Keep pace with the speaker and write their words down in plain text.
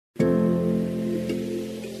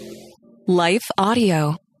Life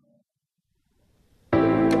Audio.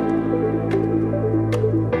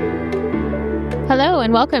 Hello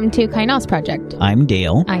and welcome to Kainos Project. I'm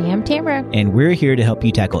Dale. I am Tamara. And we're here to help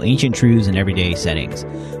you tackle ancient truths in everyday settings.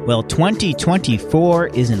 Well, 2024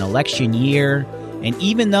 is an election year, and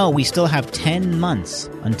even though we still have 10 months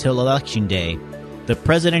until Election Day, the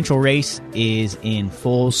presidential race is in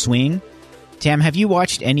full swing. Tam, have you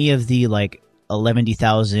watched any of the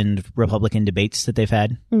 11,000 Republican debates that they've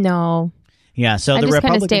had? No. Yeah, so I the just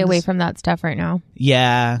Republicans kind of stay away from that stuff right now.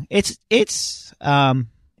 Yeah, it's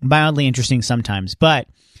mildly interesting sometimes, but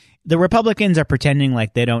the Republicans are pretending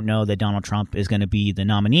like they don't know that Donald Trump is going to be the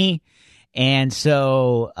nominee, and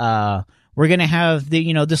so we're going to have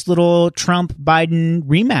this little Trump-Biden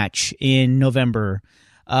rematch in November,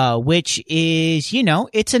 which is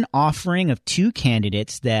it's an offering of two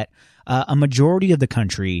candidates that a majority of the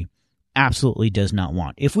country absolutely does not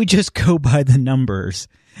want. If we just go by the numbers,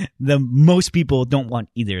 most people don't want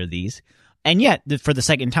either of these, and yet for the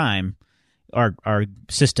second time, our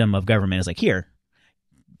system of government is like, here,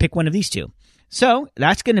 pick one of these two. So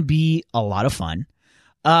that's going to be a lot of fun.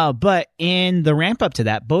 But in the ramp up to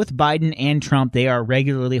that, both Biden and Trump, they are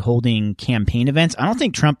regularly holding campaign events. I don't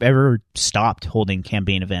think Trump ever stopped holding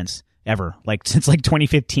campaign events ever, since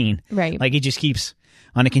 2015. Right. He just keeps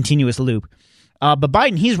on a continuous loop. But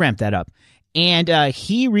Biden, he's ramped that up. And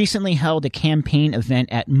he recently held a campaign event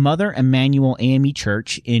at Mother Emanuel AME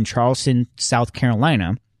Church in Charleston, South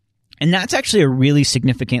Carolina. And that's actually a really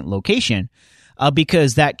significant location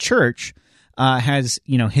because that church has,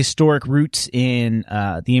 historic roots in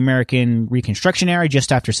the American Reconstruction era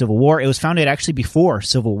just after Civil War. It was founded actually before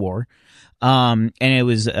Civil War, and it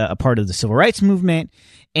was a part of the Civil Rights Movement.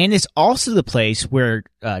 And it's also the place where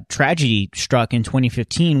tragedy struck in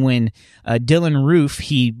 2015 when Dylan Roof,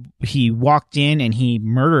 he walked in and he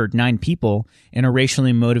murdered 9 people in a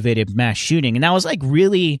racially motivated mass shooting. And that was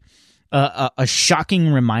really a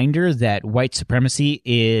shocking reminder that white supremacy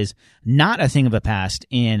is not a thing of the past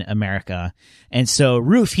in America. And so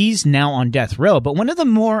Roof, he's now on death row. But one of the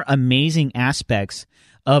more amazing aspects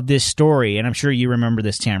of this story, and I'm sure you remember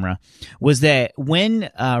this, Tamara, was that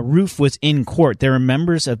when Roof was in court, there were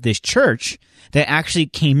members of this church that actually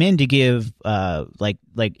came in to give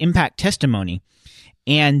impact testimony.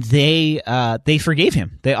 And they forgave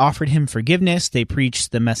him. They offered him forgiveness. They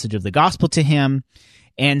preached the message of the gospel to him.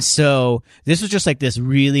 And so this was just this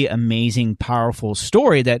really amazing, powerful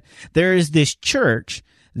story that there is this church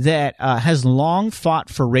that has long fought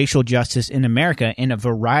for racial justice in America in a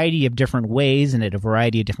variety of different ways and at a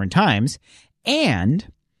variety of different times. And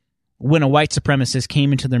when a white supremacist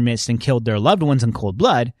came into their midst and killed their loved ones in cold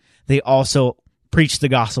blood, they also preached the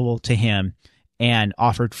gospel to him and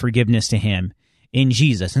offered forgiveness to him in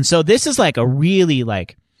Jesus. And so this is a really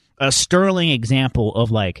a sterling example of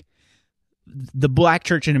the black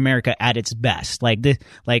church in America at its best,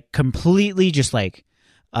 completely just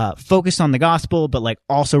focused on the gospel, but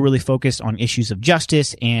also really focused on issues of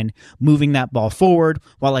justice and moving that ball forward,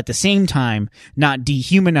 while at the same time not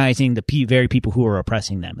dehumanizing the very people who are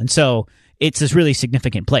oppressing them. And so it's this really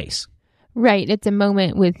significant place. Right. It's a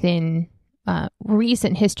moment within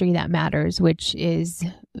recent history that matters, which is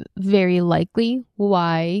very likely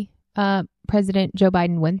why President Joe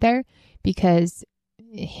Biden went there, because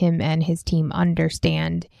him and his team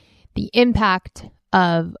understand the impact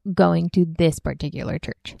of going to this particular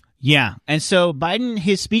church. Yeah. And so Biden,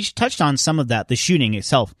 his speech touched on some of that, the shooting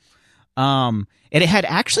itself. And it had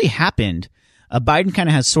actually happened. Biden kind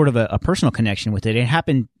of has sort of a personal connection with it. It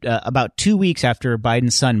happened about 2 weeks after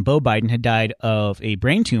Biden's son, Beau Biden, had died of a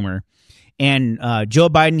brain tumor. And Joe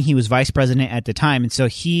Biden, he was vice president at the time. And so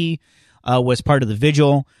he was part of the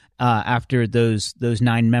vigil after those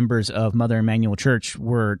 9 members of Mother Emanuel Church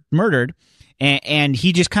were murdered. And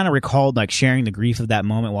he just kind of recalled sharing the grief of that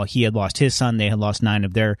moment while he had lost his son. They had lost 9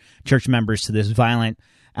 of their church members to this violent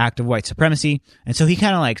act of white supremacy. And so he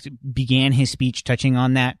kind of began his speech touching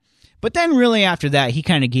on that. But then really after that, he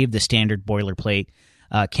kind of gave the standard boilerplate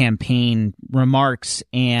campaign remarks.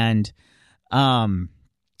 And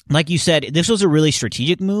like you said, this was a really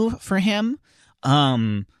strategic move for him.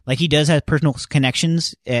 He does have personal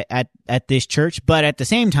connections at this church, but at the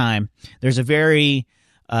same time, there's a very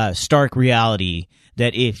stark reality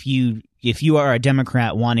that if you are a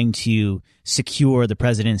Democrat wanting to secure the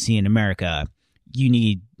presidency in America, you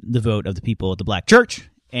need the vote of the people at the black church.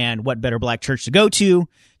 And what better black church to go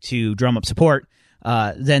to drum up support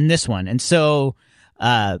than this one? And so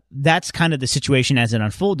that's kind of the situation as it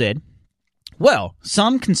unfolded. Well,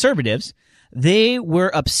 some conservatives, they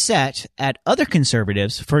were upset at other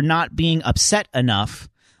conservatives for not being upset enough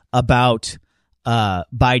about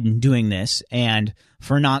Biden doing this and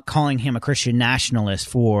for not calling him a Christian nationalist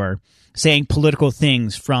for saying political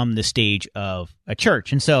things from the stage of a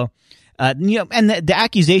church. And so, and the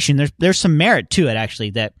accusation, there's some merit to it, actually,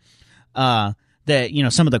 that some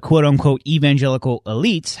of the quote unquote evangelical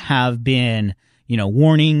elites have been,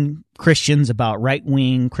 warning Christians about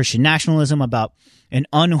right-wing Christian nationalism, about an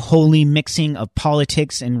unholy mixing of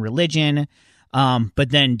politics and religion, but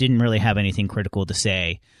then didn't really have anything critical to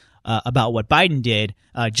say about what Biden did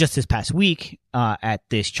just this past week at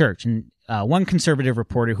this church. And one conservative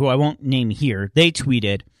reporter, who I won't name here, they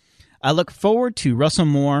tweeted, "I look forward to Russell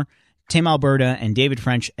Moore, Tim Alberta, and David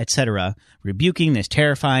French, etc., rebuking this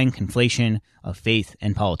terrifying conflation of faith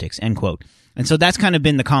and politics," end quote. And so that's kind of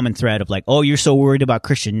been the common thread of like, oh, you're so worried about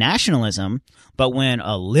Christian nationalism, but when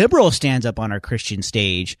a liberal stands up on our Christian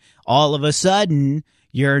stage, all of a sudden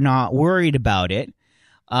you're not worried about it.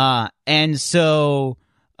 And so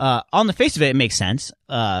on the face of it, it makes sense.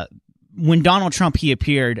 When Donald Trump, he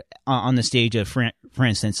appeared on the stage of, for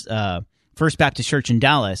instance, First Baptist Church in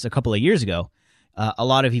Dallas a couple of years ago, a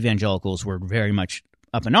lot of evangelicals were very much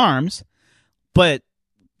up in arms. But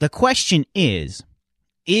the question is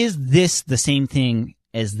this the same thing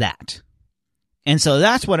as that? And so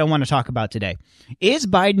that's what I want to talk about today. Is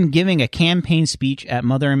Biden giving a campaign speech at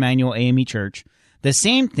Mother Emanuel AME Church the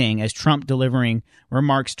same thing as Trump delivering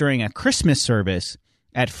remarks during a Christmas service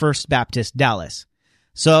at First Baptist Dallas?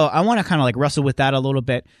 So I want to kind of like wrestle with that a little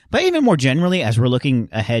bit. But even more generally, as we're looking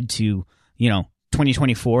ahead to,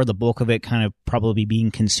 2024, the bulk of it kind of probably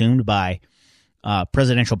being consumed by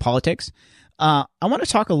presidential politics, I want to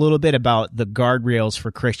talk a little bit about the guardrails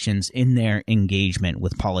for Christians in their engagement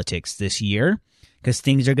with politics this year, because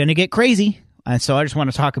things are going to get crazy. And so I just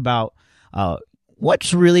want to talk about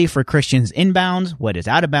what's really for Christians in bounds, what is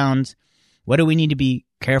out of bounds, what do we need to be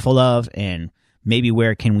careful of, and maybe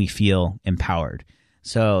where can we feel empowered.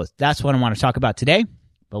 So that's what I want to talk about today,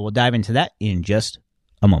 but we'll dive into that in just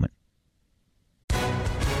a moment.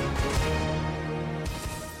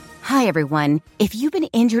 Hi, everyone. If you've been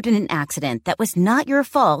injured in an accident that was not your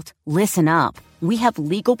fault, listen up. We have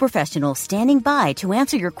legal professionals standing by to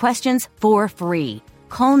answer your questions for free.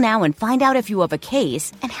 Call now and find out if you have a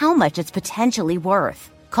case and how much it's potentially worth.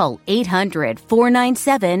 Call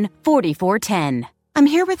 800-497-4410. I'm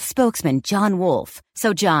here with spokesman John Wolf.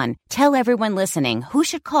 So, John, tell everyone listening who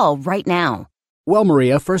should call right now. Well,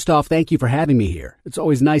 Maria, first off, thank you for having me here. It's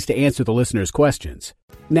always nice to answer the listeners' questions.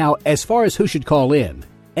 Now, as far as who should call in,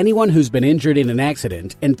 anyone who's been injured in an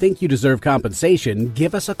accident and think you deserve compensation,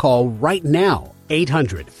 give us a call right now.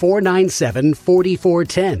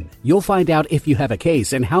 800-497-4410. You'll find out if you have a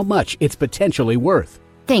case and how much it's potentially worth.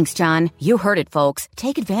 Thanks, John. You heard it, folks.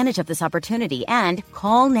 Take advantage of this opportunity and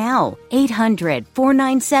call now.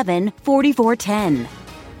 800-497-4410.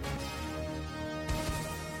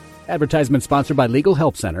 Advertisement sponsored by Legal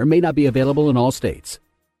Help Center, may not be available in all states.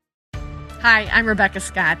 Hi, I'm Rebecca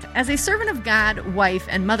Scott. As a servant of God, wife,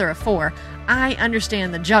 and mother of four, I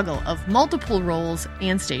understand the juggle of multiple roles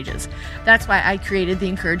and stages. That's why I created the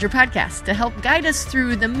Encourager podcast to help guide us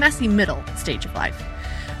through the messy middle stage of life.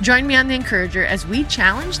 Join me on The Encourager as we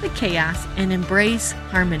challenge the chaos and embrace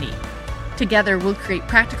harmony. Together, we'll create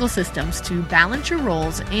practical systems to balance your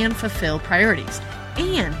roles and fulfill priorities.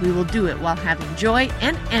 And we will do it while having joy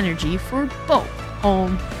and energy for both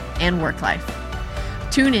home and work life.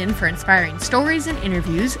 Tune in for inspiring stories and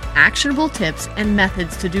interviews, actionable tips, and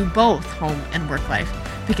methods to do both home and work life.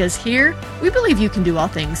 Because here, we believe you can do all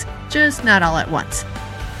things, just not all at once.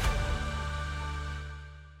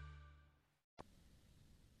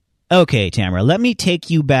 Okay, Tamara, let me take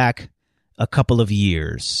you back a couple of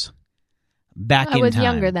years. I was time.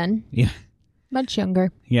 Younger then. Yeah. Much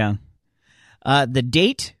younger. Yeah. The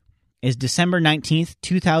date is December 19th,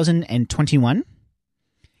 2021.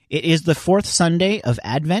 It is the fourth Sunday of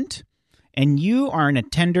Advent, and you are an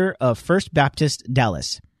attender of First Baptist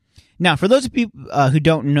Dallas. Now, for those of you who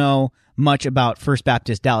don't know much about First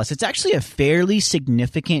Baptist Dallas, it's actually a fairly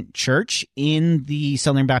significant church in the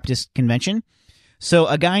Southern Baptist Convention. So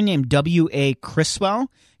a guy named W.A.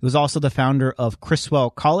 Criswell, who was also the founder of Criswell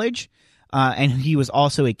College, and he was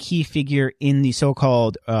also a key figure in the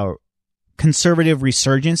so-called conservative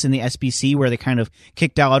resurgence in the SBC, where they kind of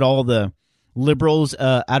kicked out all the liberals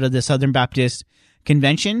out of the Southern Baptist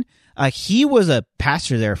Convention. He was a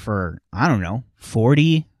pastor there for,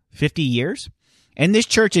 40, 50 years. And this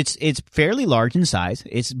church, it's fairly large in size.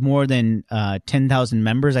 It's more than 10,000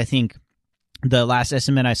 members. I think the last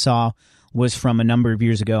estimate I saw was from a number of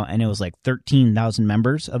years ago, and it was like 13,000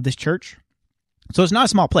 members of this church. So it's not a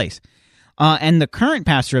small place. And the current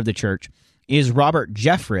pastor of the church is Robert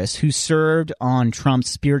Jeffress, who served on Trump's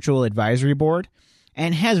spiritual advisory board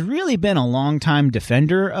and has really been a longtime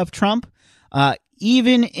defender of Trump,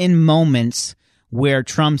 even in moments where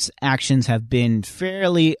Trump's actions have been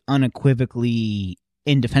fairly unequivocally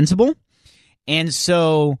indefensible. And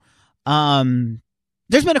so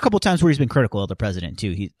there's been a couple times where he's been critical of the president,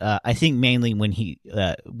 too. I think mainly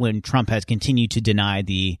when Trump has continued to deny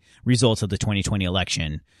the results of the 2020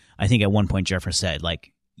 election. I think at one point Jeffress said,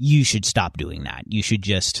 like, you should stop doing that. You should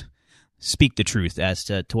just speak the truth as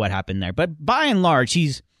to what happened there. But by and large,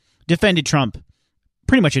 he's defended Trump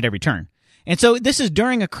pretty much at every turn. And so this is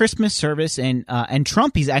during a Christmas service, and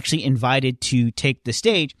Trump, he's actually invited to take the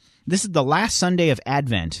stage. This is the last Sunday of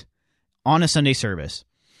Advent on a Sunday service.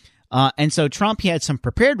 And so Trump, he had some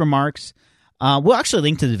prepared remarks. We'll actually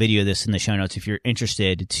link to the video of this in the show notes if you're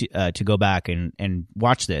interested to go back and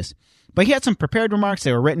watch this. But he had some prepared remarks.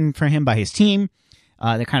 They were written for him by his team.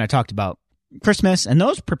 They kind of talked about Christmas, and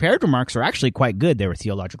those prepared remarks are actually quite good. They were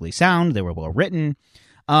theologically sound. They were well written.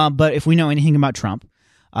 But if we know anything about Trump,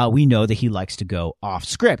 we know that he likes to go off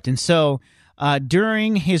script. And so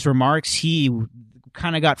during his remarks, he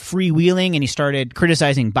kind of got freewheeling, and he started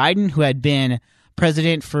criticizing Biden, who had been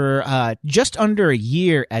president for just under a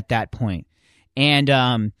year at that point. And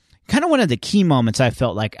kind of one of the key moments I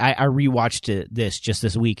felt like I rewatched this just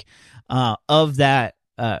this week of that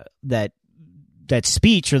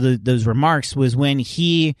speech or those remarks was when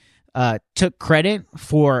he took credit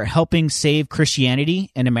for helping save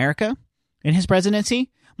Christianity in America in his presidency.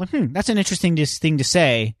 I'm like, that's an interesting thing to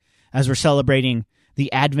say as we're celebrating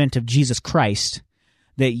the advent of Jesus Christ,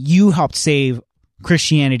 that you helped save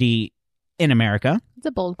Christianity in America. It's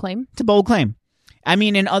a bold claim. It's a bold claim. I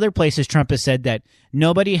mean, in other places, Trump has said that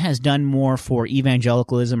nobody has done more for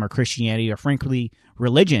evangelicalism or Christianity or, frankly,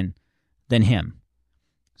 religion than him.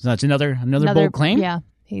 So that's another bold claim. Yeah,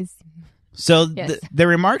 So yes. The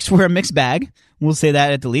remarks were a mixed bag. We'll say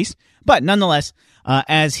that at the least. But nonetheless,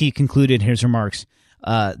 as he concluded his remarks,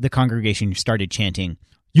 the congregation started chanting,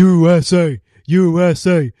 USA,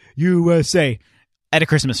 USA, USA, at a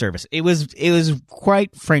Christmas service. It was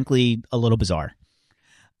quite frankly a little bizarre.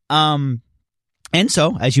 And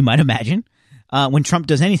so, as you might imagine, when Trump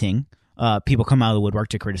does anything, people come out of the woodwork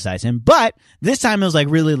to criticize him. But this time it was like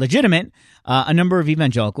really legitimate. A number of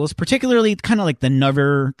evangelicals, particularly kind of like the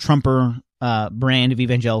Never Trumper brand of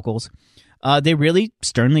evangelicals, they really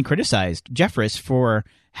sternly criticized Jeffress for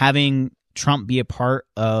having Trump be a part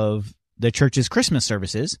of the church's Christmas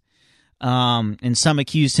services. And some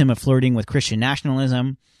accused him of flirting with Christian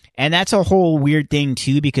nationalism. And that's a whole weird thing,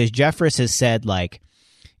 too, because Jeffress has said, like,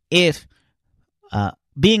 if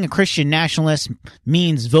being a Christian nationalist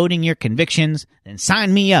means voting your convictions, then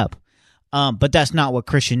sign me up. But that's not what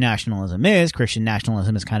Christian nationalism is. Christian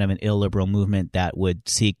nationalism is kind of an illiberal movement that would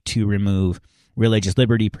seek to remove religious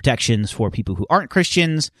liberty protections for people who aren't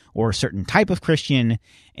Christians or a certain type of Christian,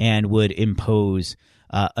 and would impose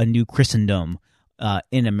a new Christendom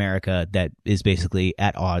in America that is basically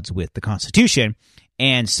at odds with the Constitution.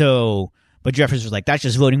 And so, but Jeffress was like, that's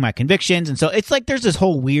just voting my convictions. And so it's like there's this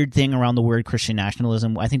whole weird thing around the word Christian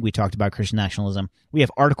nationalism. I think we talked about Christian nationalism. We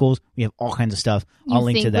have articles. We have all kinds of stuff. I'll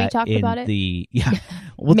link to that in the yeah.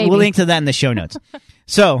 We'll link to that in the show notes.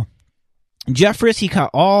 So Jeffress, he caught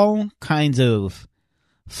all kinds of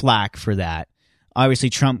flack for that. Obviously,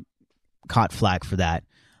 Trump caught flack for that.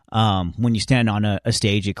 When you stand on a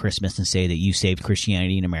stage at Christmas and say that you saved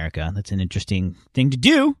Christianity in America, that's an interesting thing to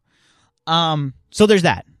do. So there's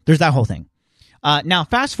that. There's that whole thing. Now,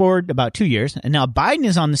 fast forward about 2 years, and now Biden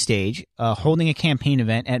is on the stage holding a campaign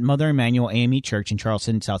event at Mother Emanuel AME Church in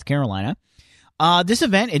Charleston, South Carolina. This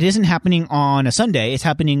event, it isn't happening on a Sunday. It's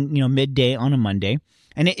happening, midday on a Monday.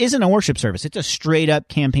 And it isn't a worship service. It's a straight-up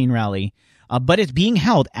campaign rally, but it's being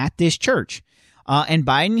held at this church. And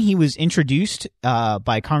Biden, he was introduced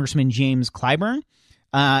by Congressman James Clyburn.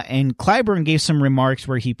 And Clyburn gave some remarks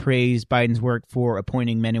where he praised Biden's work for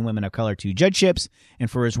appointing men and women of color to judgeships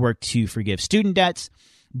and for his work to forgive student debts.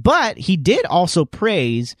 But he did also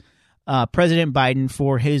praise President Biden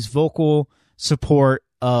for his vocal support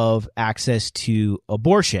of access to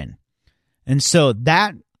abortion. And so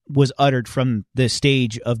that was uttered from the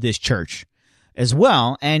stage of this church as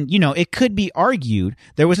well. And, it could be argued,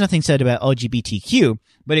 there was nothing said about LGBTQ,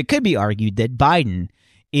 but it could be argued that Biden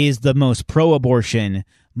is the most pro-abortion,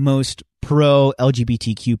 most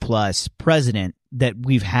pro-LGBTQ plus president that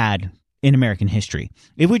we've had in American history.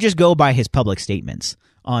 If we just go by his public statements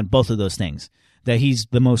on both of those things, that he's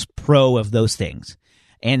the most pro of those things.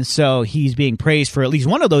 And so he's being praised for at least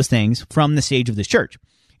one of those things from the stage of this church.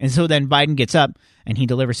 And so then Biden gets up and he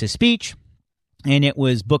delivers his speech. And it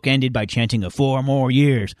was bookended by chanting of 4 more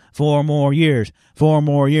years, 4 more years, 4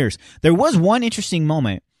 more years. There was one interesting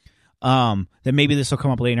moment that maybe this will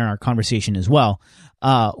come up later in our conversation as well,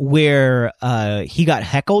 where he got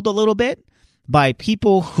heckled a little bit by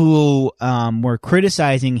people who were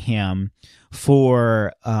criticizing him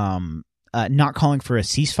for not calling for a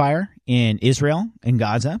ceasefire in Israel and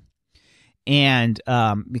Gaza. And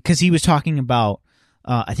because he was talking about,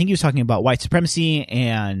 I think he was talking about white supremacy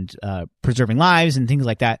and preserving lives and things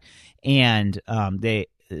like that. And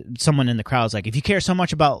someone in the crowd was like, if you care so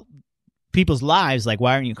much about people's lives, like,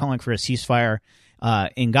 why aren't you calling for a ceasefire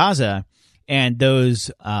in Gaza? And those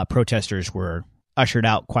protesters were ushered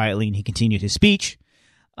out quietly, and he continued his speech.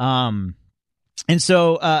 And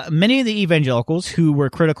so many of the evangelicals who were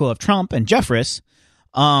critical of Trump and Jeffress,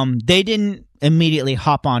 they didn't immediately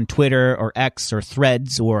hop on Twitter or X or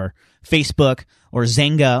Threads or Facebook or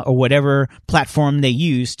Zanga or whatever platform they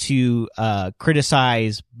use to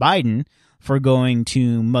criticize Biden for going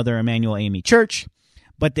to Mother Emanuel AME Church,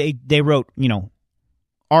 but they wrote,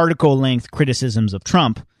 article-length criticisms of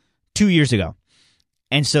Trump 2 years ago.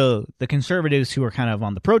 And so the conservatives who are kind of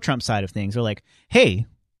on the pro-Trump side of things are like, hey,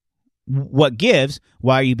 what gives?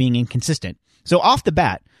 Why are you being inconsistent? So off the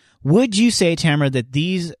bat, would you say, Tamara, that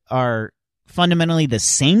these are fundamentally the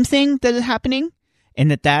same thing that is happening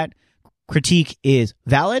and that critique is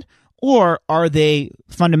valid, or are they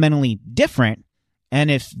fundamentally different?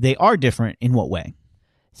 And if they are different, in what way?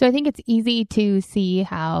 So I think it's easy to see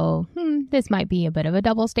how this might be a bit of a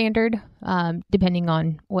double standard, depending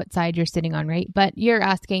on what side you're sitting on, right? But you're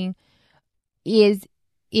asking, is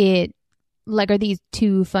it like, are these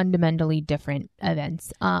two fundamentally different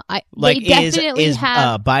events? They definitely is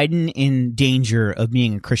have Biden in danger of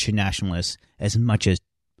being a Christian nationalist as much as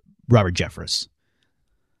Robert Jeffress?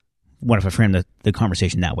 What if I frame the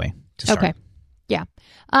conversation that way to start? Okay. Yeah.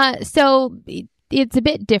 So it's a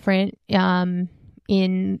bit different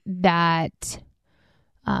in that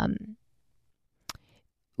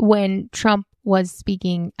when Trump was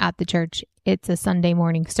speaking at the church, it's a Sunday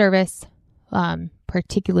morning service,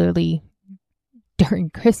 particularly during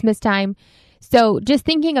Christmas time. So just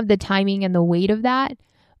thinking of the timing and the weight of that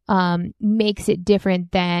makes it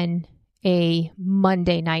different than a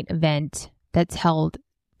Monday night event that's held,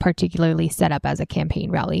 particularly set up as a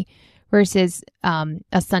campaign rally, versus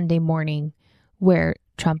a Sunday morning where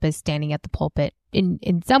Trump is standing at the pulpit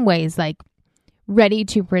in some ways like ready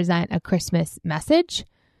to present a Christmas message,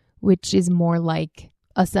 which is more like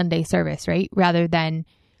a Sunday service, right? Rather than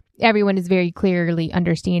everyone is very clearly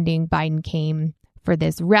understanding Biden came for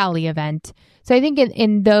this rally event. So I think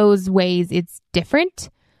in those ways it's different.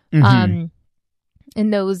 And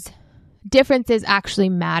those differences actually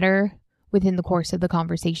matter within the course of the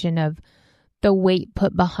conversation of the weight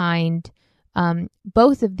put behind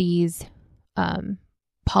both of these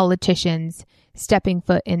politicians stepping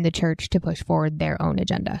foot in the church to push forward their own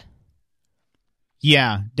agenda.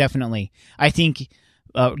 Yeah, definitely. I think,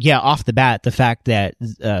 off the bat, the fact that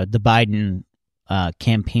the Biden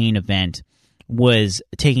campaign event was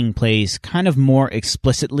taking place kind of more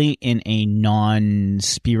explicitly in a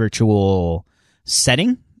non-spiritual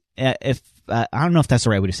setting. If I don't know if that's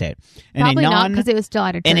the right way to say it. Probably not, because it was still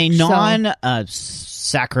at a church. In a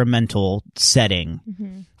non-sacramental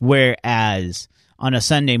setting, whereas on a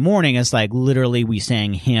Sunday morning, it's like literally we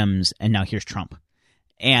sang hymns and now here's Trump.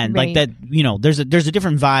 And like that, there's a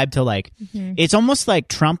different vibe to like, it's almost like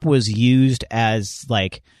Trump was used as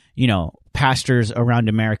like, pastors around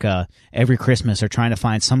America every Christmas are trying to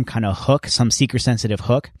find some kind of hook, some seeker sensitive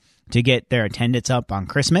hook to get their attendance up on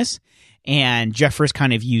Christmas. And Jeffress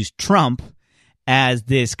kind of used Trump as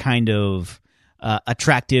this kind of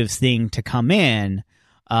attractive thing to come in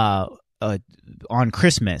on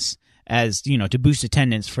Christmas as, to boost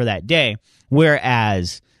attendance for that day.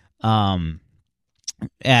 Whereas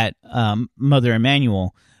at Mother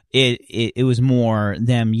Emanuel, it was more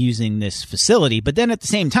them using this facility. But then at the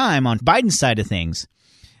same time, on Biden's side of things,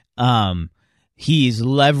 he's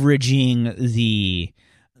leveraging the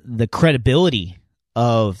credibility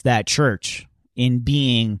of that church in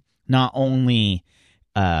being not only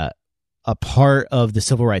a part of the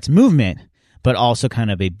civil rights movement, but also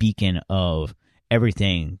kind of a beacon of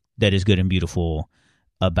everything that is good and beautiful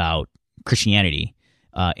about Christianity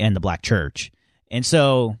and the Black church. And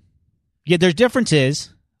so, yeah, there's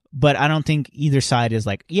differences, but I don't think either side is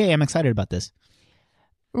like, yeah, I'm excited about this.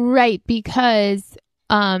 Right, because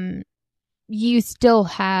you still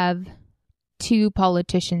have two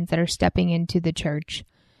politicians that are stepping into the church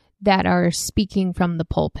that are speaking from the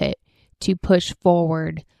pulpit to push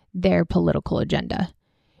forward their political agenda.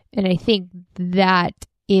 And I think that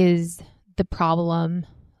is the problem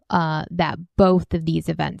that both of these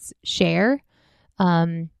events share,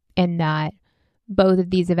 and that both of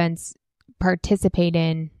these events participate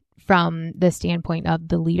in from the standpoint of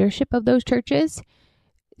the leadership of those churches,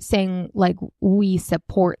 saying like, we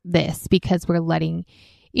support this because we're letting,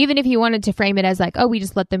 even if you wanted to frame it as like, oh, we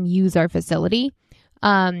just let them use our facility,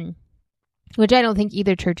 which I don't think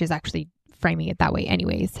either church is actually framing it that way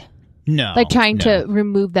anyways. No. Like trying to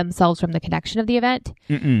remove themselves from the connection of the event.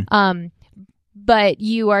 But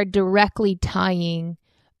you are directly tying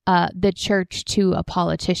the church to a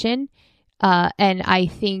politician. And I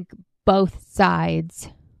think both sides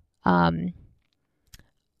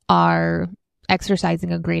are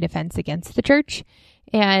exercising a great offense against the church.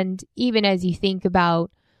 And even as you think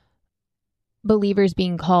about believers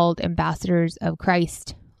being called ambassadors of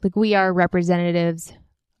Christ, like we are representatives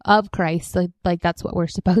of Christ, like that's what we're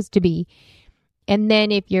supposed to be. And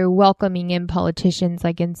then if you're welcoming in politicians,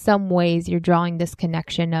 like in some ways you're drawing this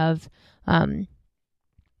connection of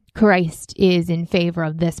Christ is in favor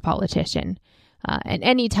of this politician. And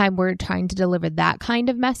anytime we're trying to deliver that kind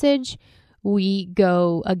of message, we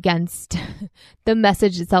go against the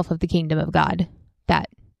message itself of the kingdom of God, that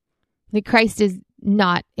Christ is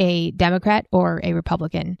not a Democrat or a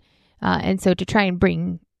Republican. And so to try and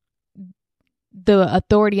bring the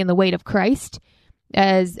authority and the weight of Christ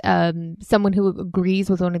as someone who agrees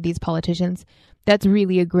with one of these politicians, that's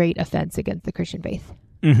really a great offense against the Christian faith.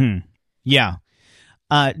 Mm-hmm. Yeah.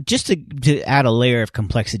 Just to add a layer of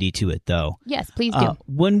complexity to it, though. Yes, please do.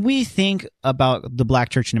 When we think about the black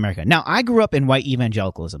church in America, now I grew up in white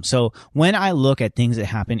evangelicalism. So when I look at things that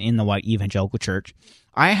happen in the white evangelical church,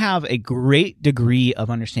 I have a great degree of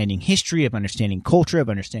understanding history, of understanding culture, of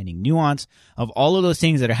understanding nuance, of all of those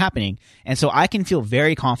things that are happening. And so I can feel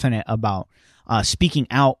very confident about speaking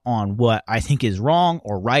out on what I think is wrong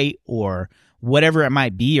or right or whatever it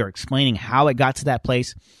might be, or explaining how it got to that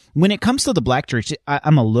place. When it comes to the black church,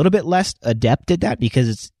 I'm a little bit less adept at that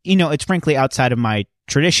because it's frankly outside of my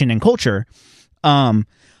tradition and culture. But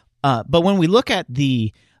when we look at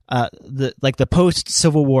the post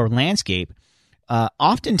Civil War landscape,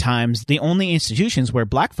 oftentimes the only institutions where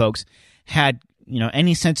black folks had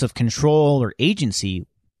any sense of control or agency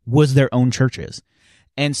was their own churches.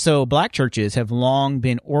 And so black churches have long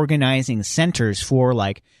been organizing centers for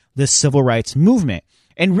like the civil rights movement.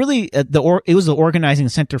 And really, it was the organizing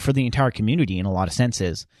center for the entire community in a lot of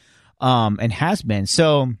senses, and has been.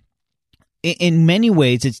 So in many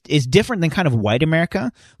ways, it's different than kind of white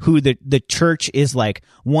America, who the church is like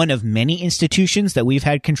one of many institutions that we've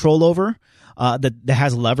had control over, that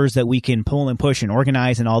has levers that we can pull and push and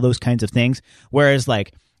organize and all those kinds of things. Whereas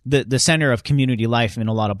like the center of community life in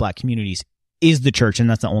a lot of black communities is the church, and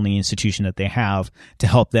that's the only institution that they have to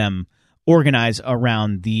help them organize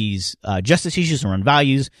around these justice issues, around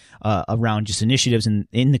values, around just initiatives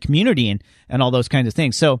in the community and all those kinds of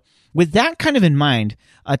things. So with that kind of in mind,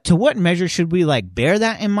 to what measure should we like bear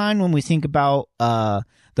that in mind when we think about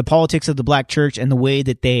the politics of the black church and the way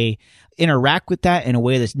that they interact with that in a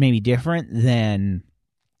way that's maybe different than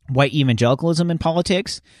white evangelicalism in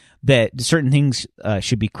politics, that certain things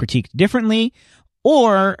should be critiqued differently?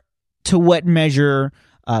 Or to what measure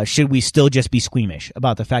should we still just be squeamish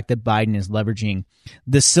about the fact that Biden is leveraging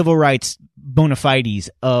the civil rights bona fides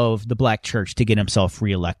of the black church to get himself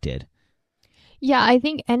reelected? Yeah, I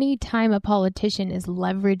think any time a politician is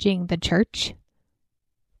leveraging the church,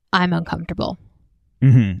 I'm uncomfortable.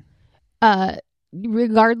 Mm-hmm.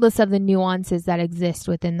 Regardless of the nuances that exist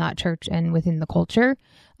within that church and within the culture,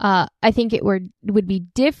 I think it would be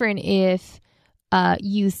different if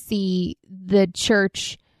you see the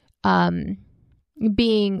church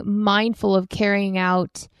being mindful of carrying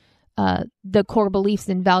out the core beliefs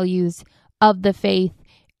and values of the faith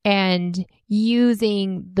and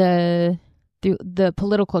using the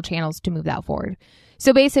political channels to move that forward.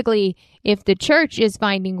 So basically, if the church is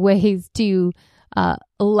finding ways to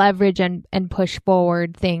leverage and push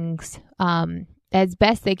forward things as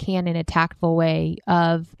best they can in a tactful way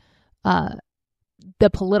of the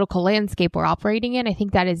political landscape we're operating in, I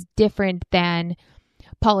think that is different than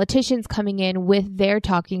politicians coming in with their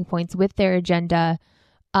talking points, with their agenda,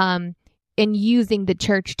 and using the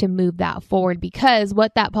church to move that forward. Because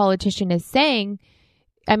what that politician is saying,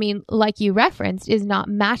 I mean, like you referenced, is not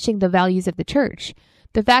matching the values of the church.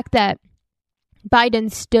 The fact that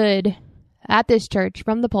Biden stood at this church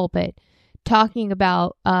from the pulpit talking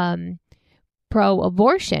about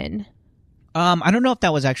pro-abortion. I don't know if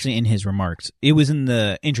that was actually in his remarks. It was in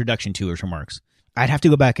the introduction to his remarks. I'd have to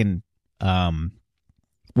go back and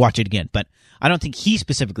watch it again, but I don't think he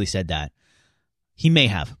specifically said that. He may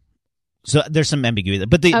have. So there's some ambiguity there.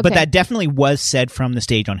 But that definitely was said from the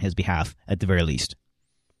stage on his behalf, at the very least.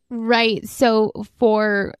 Right. So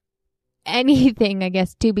for anything, I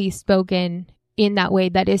guess, to be spoken in that way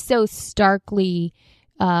that is so starkly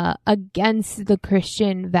against the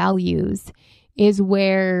Christian values is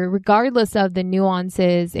where, regardless of the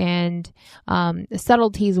nuances and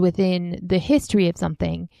subtleties within the history of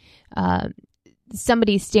something,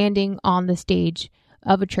 somebody standing on the stage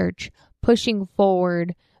of a church pushing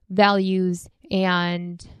forward values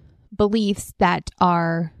and beliefs that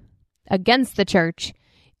are against the church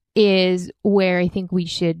is where I think we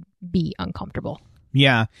should be uncomfortable.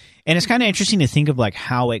 Yeah. And it's kind of interesting to think of like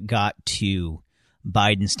how it got to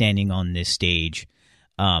Biden standing on this stage,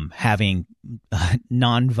 having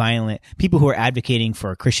nonviolent people who are advocating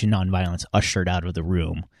for Christian nonviolence ushered out of the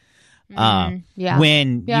room. When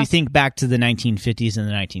you think back to the 1950s and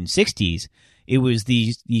the 1960s, it was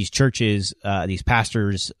these churches, these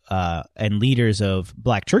pastors and leaders of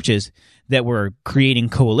black churches that were creating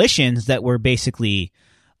coalitions that were basically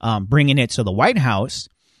bringing it to the White House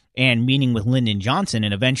and meeting with Lyndon Johnson,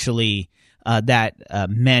 and eventually that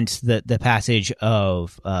meant the passage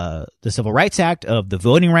of the Civil Rights Act, of the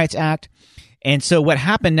Voting Rights Act. And so what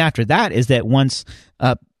happened after that is that once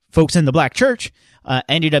folks in the black church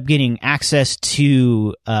ended up getting access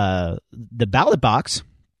to the ballot box,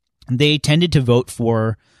 they tended to vote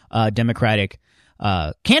for Democratic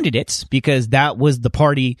candidates because that was the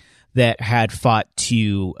party that had fought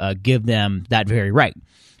to give them that very right.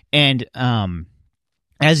 And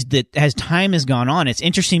as time has gone on, it's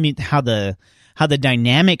interesting how the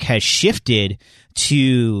dynamic has shifted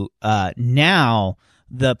to now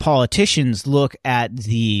the politicians look at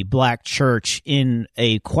the black church in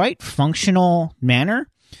a quite functional manner.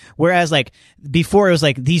 Whereas like before it was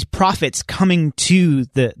like these prophets coming to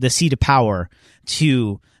the seat of power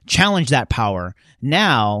to challenge that power.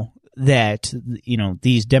 Now that, you know,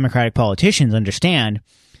 these Democratic politicians understand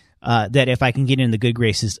that if I can get in the good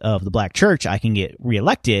graces of the black church, I can get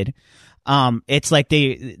reelected. It's like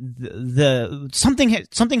something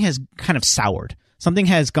has kind of soured. Something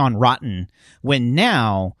has gone rotten when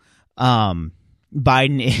now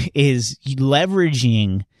Biden is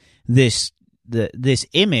leveraging this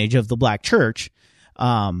image of the black church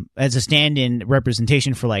as a stand-in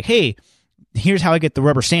representation for like, hey, here's how I get the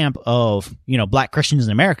rubber stamp of, you know, black Christians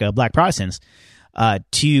in America, black Protestants,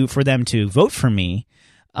 for them to vote for me.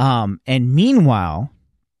 And meanwhile,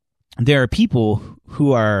 there are people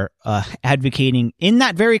who are advocating in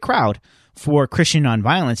that very crowd for Christian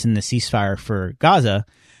nonviolence in the ceasefire for Gaza,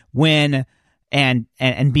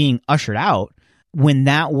 and being ushered out when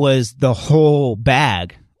that was the whole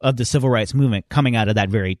bag of the civil rights movement coming out of that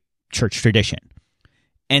very church tradition.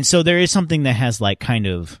 And so there is something that has like kind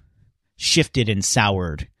of shifted and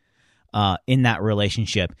soured in that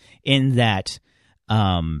relationship, in that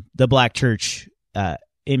the black church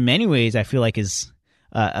in many ways I feel like is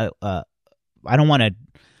I don't want to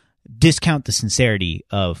discount the sincerity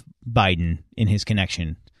of Biden in his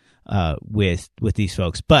connection with these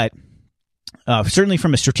folks, but certainly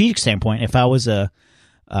from a strategic standpoint, if I was a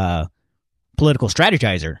political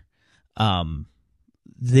strategizer,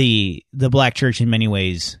 the black church in many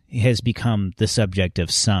ways has become the subject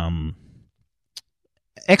of some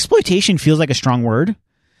exploitation. Feels like a strong word,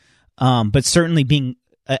 but certainly being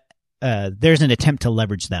there's an attempt to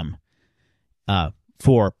leverage them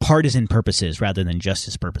for partisan purposes rather than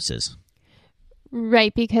justice purposes.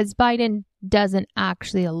 Right, because Biden doesn't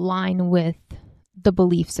actually align with the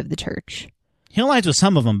beliefs of the church. He aligns with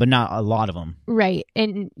some of them, but not a lot of them. Right,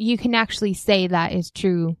 and you can actually say that is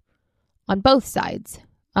true on both sides,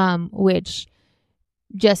 which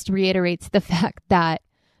just reiterates the fact that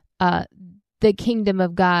the kingdom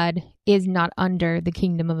of God is not under the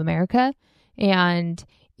kingdom of America, and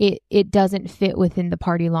it doesn't fit within the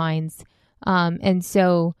party lines. And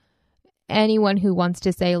so anyone who wants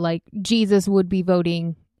to say like Jesus would be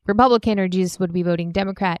voting Republican or Jesus would be voting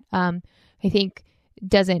Democrat, I think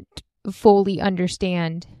doesn't fully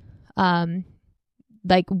understand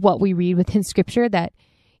like what we read within Scripture, that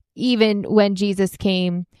even when Jesus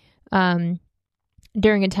came during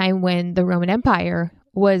a time when the Roman Empire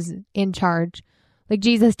was in charge, like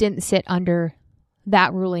Jesus didn't sit under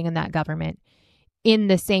that ruling and that government in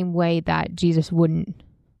the same way that Jesus wouldn't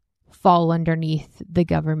fall underneath the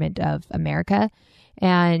government of America.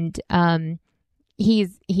 And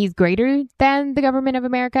he's greater than the government of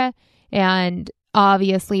America. And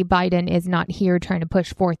obviously Biden is not here trying to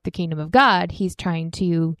push forth the kingdom of God. He's trying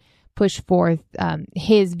to push forth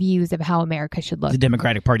his views of how America should look. The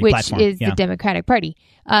Democratic Party which platform. Is the Democratic Party.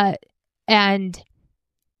 And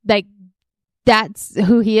like that's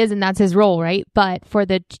who he is and that's his role, right? But for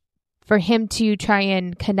him to try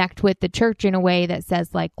and connect with the church in a way that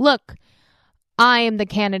says like, look, I am the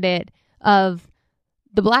candidate of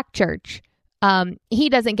the black church. He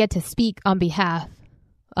doesn't get to speak on behalf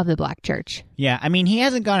of the black church. Yeah, I mean, he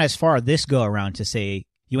hasn't gone as far this go around to say,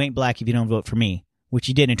 you ain't black if you don't vote for me, which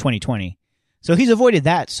he did in 2020. So he's avoided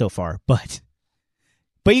that so far, but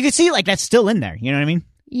you can see, like, that's still in there. You know what I mean?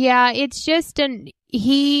 Yeah, it's just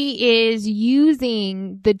he is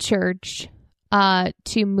using the church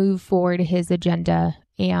to move forward his agenda,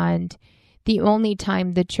 and the only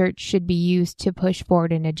time the church should be used to push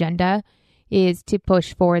forward an agenda is to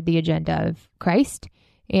push forward the agenda of Christ.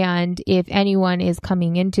 And if anyone is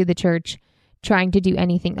coming into the church trying to do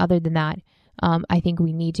anything other than that, I think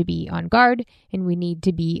we need to be on guard, and we need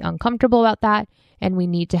to be uncomfortable about that, and we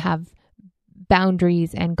need to have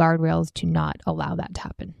boundaries and guardrails to not allow that to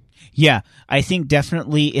happen. Yeah, I think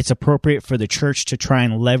definitely it's appropriate for the church to try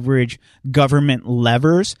and leverage government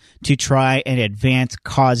levers to try and advance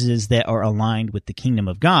causes that are aligned with the kingdom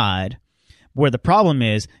of God. Where the problem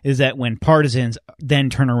is that when partisans then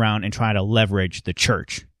turn around and try to leverage the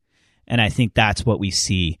church. And I think that's what we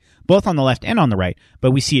see both on the left and on the right,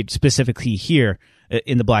 but we see it specifically here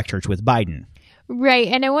in the black church with Biden. Right.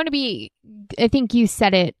 And I think you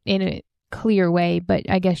said it in a clear way, but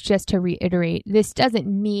I guess just to reiterate, this doesn't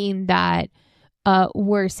mean that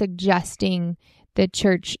we're suggesting the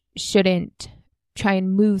church shouldn't try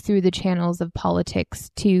and move through the channels of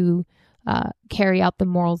politics to carry out the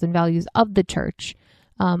morals and values of the church.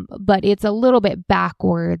 But it's a little bit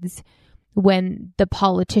backwards when the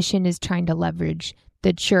politician is trying to leverage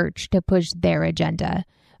the church to push their agenda.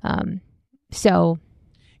 So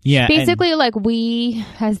yeah, basically, like, we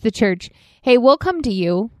as the church, hey, we'll come to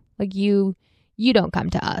you. Like, you don't come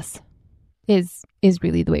to us is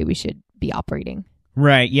really the way we should be operating.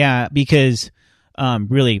 Right. Yeah. Because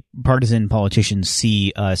really partisan politicians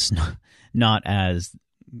see us not as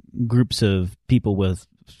groups of people with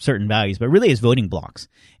certain values, but really as voting blocks.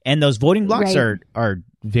 And those voting blocks are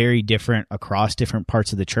very different across different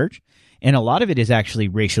parts of the church. And a lot of it is actually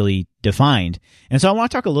racially defined. And so I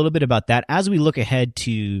want to talk a little bit about that as we look ahead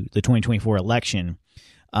to the 2024 election,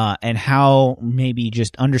 and how maybe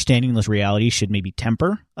just understanding those realities should maybe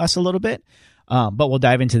temper us a little bit. But we'll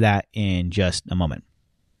dive into that in just a moment.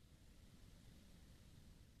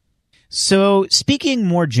 So speaking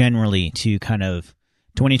more generally to kind of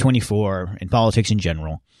 2024 and politics in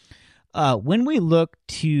general, when we look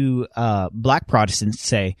to black Protestants,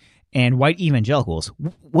 say, and white evangelicals,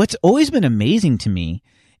 what's always been amazing to me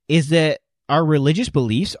is that our religious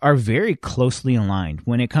beliefs are very closely aligned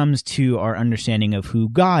when it comes to our understanding of who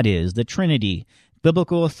God is, the Trinity,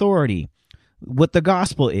 biblical authority, what the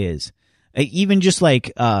gospel is, even just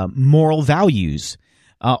like moral values.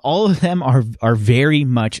 All of them are very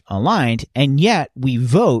much aligned, and yet we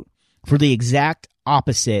vote for the exact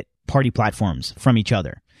opposite party platforms from each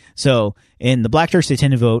other. So in the black church, they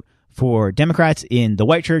tend to vote for Democrats. In the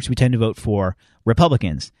white church, we tend to vote for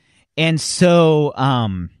Republicans. And so,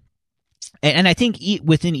 and I think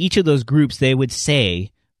within each of those groups, they would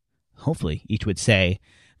say, hopefully each would say,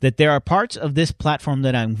 that there are parts of this platform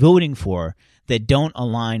that I'm voting for that don't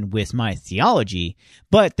align with my theology,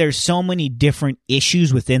 but there's so many different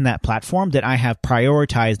issues within that platform that I have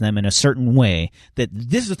prioritized them in a certain way that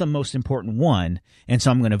this is the most important one, and so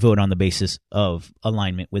I'm going to vote on the basis of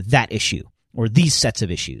alignment with that issue or these sets of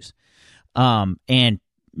issues. And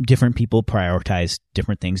different people prioritize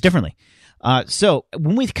different things differently. So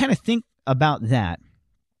when we kind of think about that,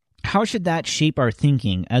 how should that shape our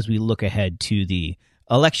thinking as we look ahead to the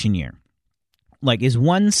election year? Like, is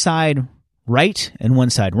one side right and one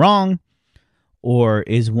side wrong? Or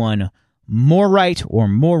is one more right or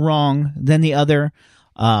more wrong than the other?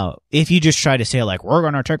 If you just try to say, like, we're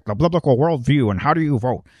going to take the biblical worldview and how do you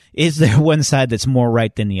vote? Is there one side that's more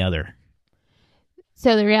right than the other?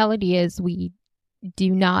 So the reality is we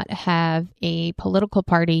do not have a political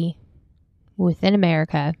party within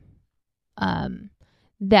America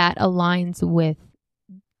that aligns with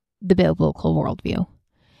the biblical worldview.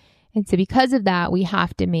 And so because of that, we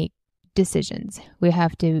have to make decisions. We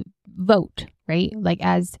have to vote, right? Like,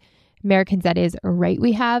 as Americans, that is a right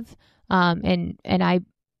we have. And I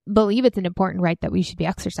believe it's an important right that we should be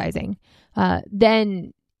exercising.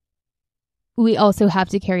 Then we also have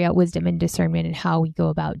to carry out wisdom and discernment in how we go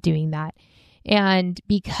about doing that. And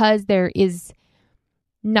because there is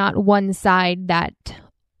not one side that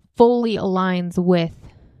fully aligns with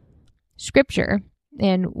Scripture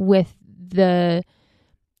and with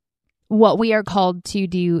what we are called to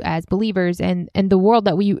do as believers and the world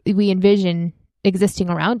that we envision existing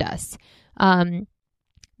around us.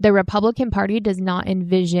 The Republican Party does not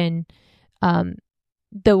envision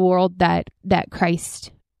the world that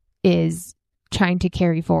Christ is trying to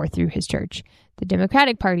carry forward through his church. The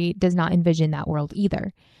Democratic Party does not envision that world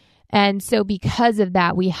either. And so because of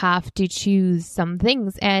that, we have to choose some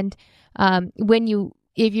things. And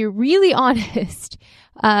if you're really honest,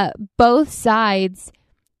 both sides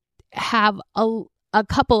have a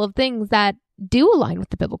couple of things that do align with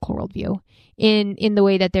the biblical worldview in the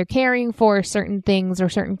way that they're caring for certain things or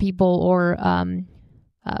certain people or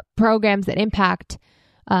programs that impact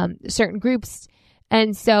certain groups.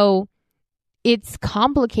 And so it's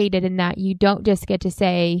complicated in that you don't just get to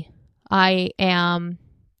say, I am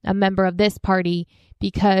a member of this party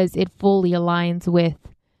because it fully aligns with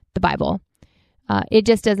the Bible. It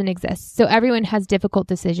just doesn't exist. So everyone has difficult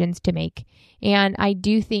decisions to make. And I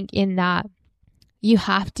do think in that you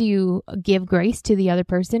have to give grace to the other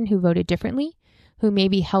person who voted differently, who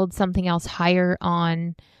maybe held something else higher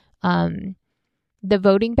on the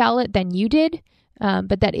voting ballot than you did.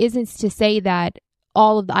 But that isn't to say that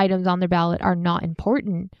all of the items on the ballot are not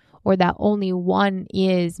important or that only one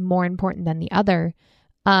is more important than the other.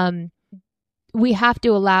 We have to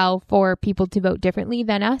allow for people to vote differently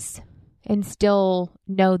than us and still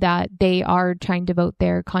know that they are trying to vote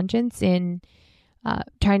their conscience in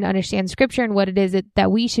trying to understand scripture and what it is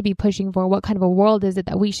that we should be pushing for. What kind of a world is it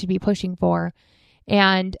that we should be pushing for?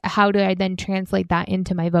 And how do I then translate that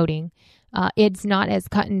into my voting? It's not as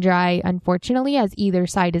cut and dry, unfortunately, as either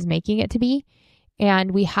side is making it to be.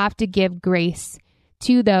 And we have to give grace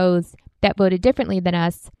to those that voted differently than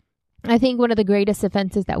us. I think one of the greatest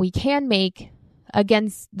offenses that we can make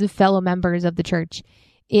against the fellow members of the church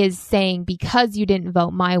is saying, because you didn't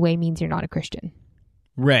vote my way means you're not a Christian.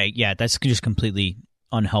 Right. Yeah, that's just completely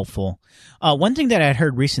unhelpful. One thing that I had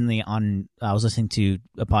heard recently I was listening to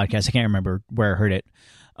a podcast, I can't remember where I heard it,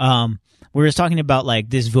 where it was talking about like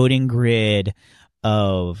this voting grid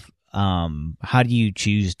of how do you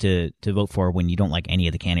choose to vote for when you don't like any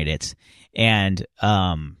of the candidates, and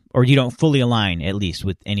or you don't fully align at least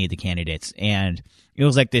with any of the candidates. And it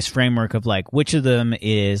was like this framework of like which of them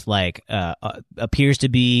is like appears to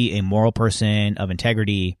be a moral person of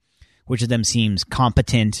integrity, which of them seems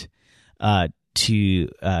competent to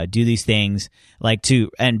do these things, like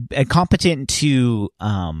and competent to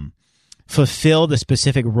fulfill the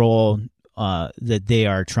specific role that they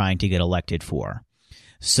are trying to get elected for.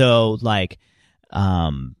 So like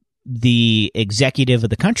the executive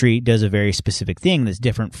of the country does a very specific thing that's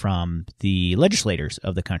different from the legislators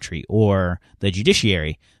of the country or the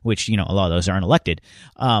judiciary, which, a lot of those aren't elected.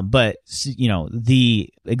 But,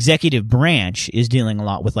 the executive branch is dealing a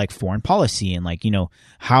lot with like foreign policy and like,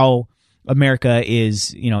 how America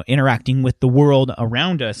is, interacting with the world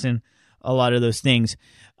around us and a lot of those things.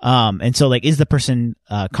 And so like, is the person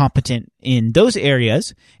competent in those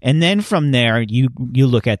areas? And then from there, you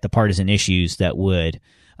look at the partisan issues that would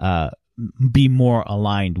be more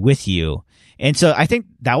aligned with you. And so I think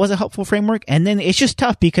that was a helpful framework. And then it's just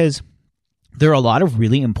tough because there are a lot of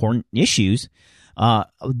really important issues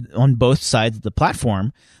on both sides of the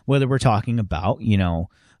platform, whether we're talking about,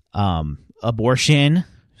 abortion,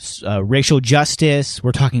 racial justice,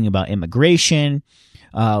 we're talking about immigration,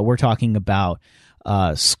 we're talking about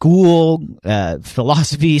school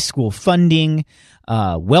philosophy, school funding,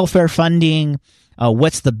 welfare funding.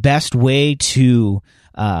 What's the best way to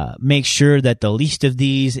make sure that the least of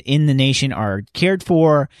these in the nation are cared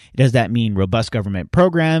for? Does that mean robust government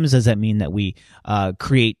programs? Does that mean that we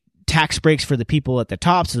create tax breaks for the people at the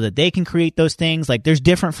top so that they can create those things? Like there's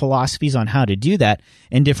different philosophies on how to do that,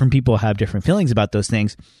 and different people have different feelings about those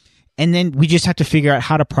things. And then we just have to figure out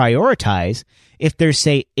how to prioritize if there's,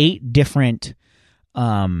 say, 8 different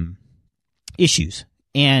issues.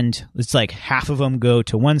 And it's like half of them go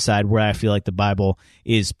to one side where I feel like the Bible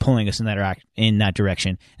is pulling us in that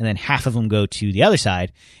direction, and then half of them go to the other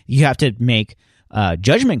side. You have to make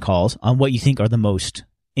judgment calls on what you think are the most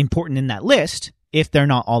important in that list if they're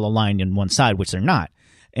not all aligned in one side, which they're not.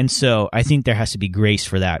 And so I think there has to be grace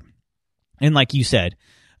for that. And like you said,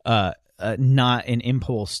 not an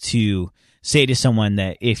impulse to say to someone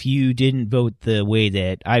that if you didn't vote the way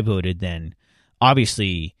that I voted, then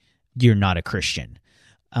obviously you're not a Christian.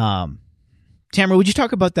 Tamara, would you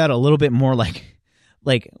talk about that a little bit more, like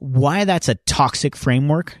why that's a toxic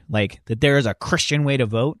framework, like that there is a Christian way to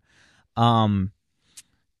vote?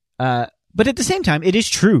 But at the same time, it is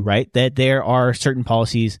true, right, that there are certain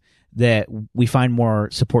policies that we find more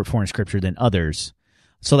support for in Scripture than others.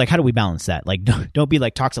 So, like, how do we balance that? Like, don't be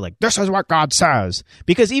like toxic, like this is what God says,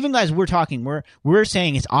 because even as we're talking, we're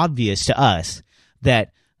saying it's obvious to us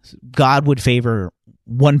that God would favor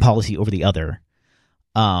one policy over the other.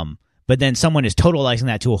 But then someone is totalizing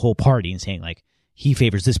that to a whole party and saying like he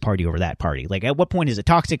favors this party over that party. Like, at what point is it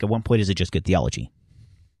toxic? At what point is it just good theology?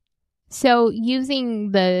 So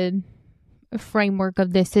using the framework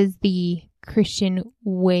of this is the Christian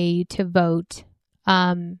way to vote,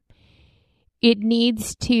 it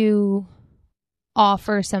needs to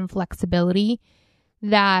offer some flexibility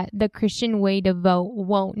that the Christian way to vote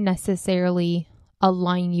won't necessarily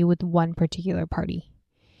align you with one particular party.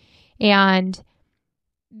 And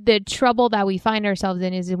the trouble that we find ourselves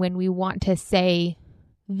in is when we want to say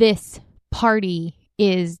this party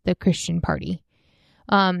is the Christian party.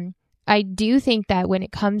 I do think that when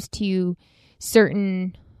it comes to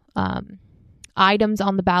certain items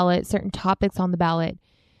on the ballot, certain topics on the ballot,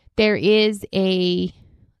 there is a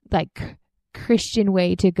Christian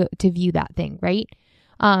way to view that thing, right?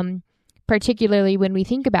 Particularly when we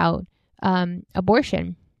think about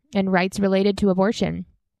abortion and rights related to abortion,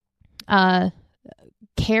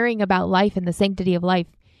 caring about life and the sanctity of life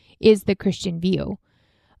is the Christian view.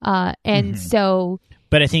 So...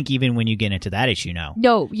 But I think even when you get into that issue now,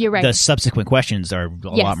 no, you're right. The subsequent questions are a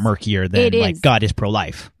lot murkier than God is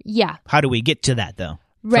pro-life. Yeah. How do we get to that though?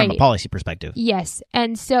 Right. From a policy perspective. Yes.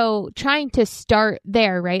 And so trying to start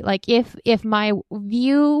there, right? Like if my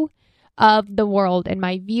view of the world and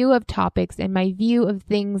my view of topics and my view of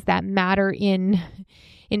things that matter in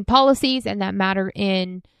policies and that matter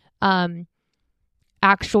in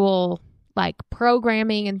actual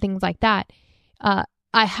programming and things like that,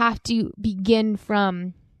 I have to begin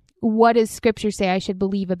from what does Scripture say I should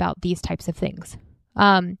believe about these types of things.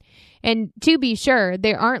 And to be sure,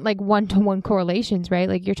 there aren't one-to-one correlations, right?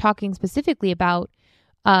 Like you're talking specifically about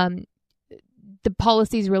the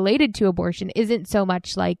policies related to abortion isn't so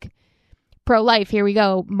much like pro-life. Here we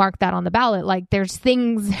go, mark that on the ballot. Like there's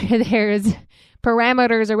things, there's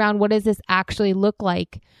parameters around what does this actually look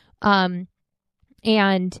like.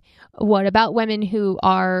 And what about women who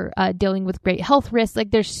are dealing with great health risks?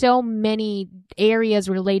 Like there's so many areas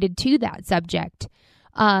related to that subject.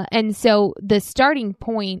 And so the starting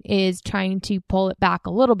point is trying to pull it back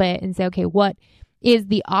a little bit and say, okay, what is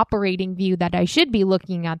the operating view that I should be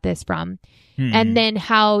looking at this from? And then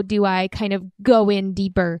how do I kind of go in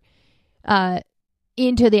deeper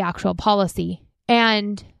into the actual policy?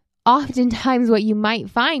 And oftentimes what you might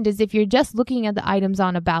find is if you're just looking at the items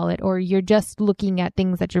on a ballot or you're just looking at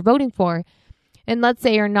things that you're voting for, and let's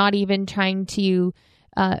say you're not even trying to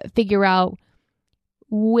figure out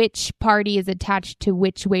which party is attached to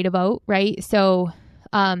which way to vote, right? So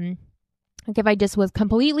if I just was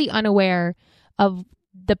completely unaware of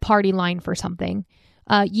the party line for something,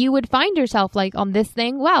 you would find yourself on this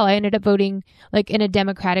thing, wow, I ended up voting in a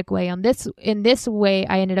Democratic way. In this way,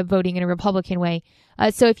 I ended up voting in a Republican way.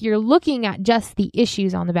 So if you're looking at just the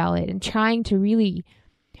issues on the ballot and trying to really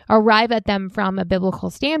arrive at them from a biblical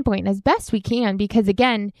standpoint as best we can, because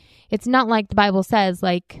again, it's not like the Bible says,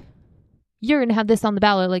 you're going to have this on the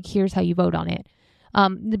ballot, here's how you vote on it.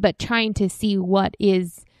 But trying to see what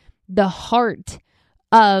is the heart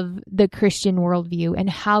of the Christian worldview and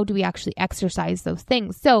how do we actually exercise those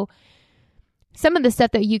things. So some of the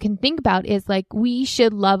stuff that you can think about is we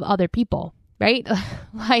should love other people, right?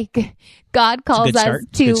 God calls us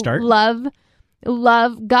to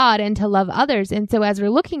love God and to love others. And so as we're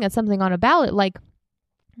looking at something on a ballot,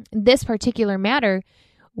 this particular matter,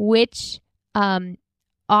 which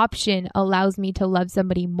option allows me to love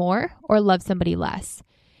somebody more or love somebody less?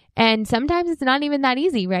 And sometimes it's not even that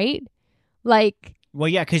easy, right? Well,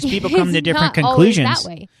 yeah, because people come to different conclusions. That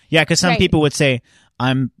way. Yeah, because some people would say,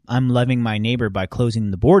 I'm loving my neighbor by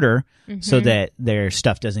closing the border so that their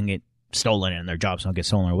stuff doesn't get stolen and their jobs don't get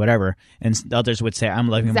stolen or whatever. And others would say, I'm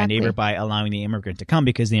loving my neighbor by allowing the immigrant to come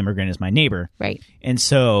because the immigrant is my neighbor. Right. And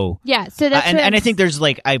so... Yeah, so that's... and I think there's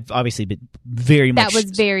I've obviously been very much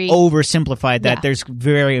oversimplified that. There's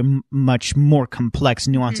very much more complex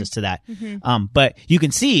nuances to that. But you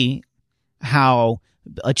can see how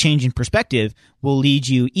a change in perspective will lead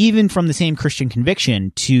you, even from the same Christian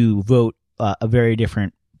conviction, to vote a very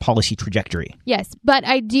different policy trajectory. Yes, but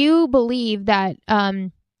I do believe that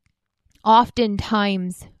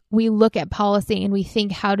oftentimes we look at policy and we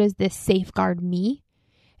think, how does this safeguard me?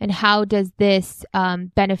 And how does this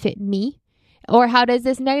benefit me? Or how does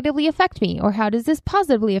this negatively affect me? Or how does this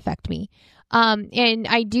positively affect me? And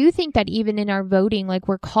I do think that even in our voting,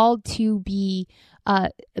 we're called to be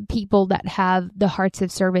people that have the hearts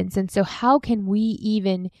of servants. And so how can we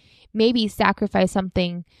even maybe sacrifice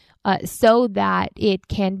something so that it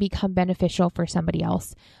can become beneficial for somebody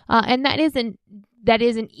else? And that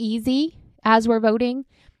isn't easy as we're voting.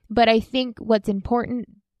 But I think what's important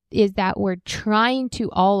is that we're trying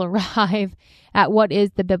to all arrive at what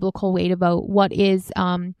is the biblical way to vote, what is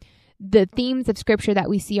the themes of Scripture that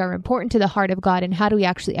we see are important to the heart of God, and how do we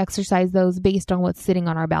actually exercise those based on what's sitting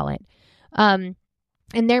on our ballot.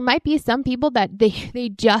 And there might be some people that they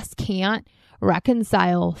just can't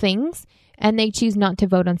reconcile things, and they choose not to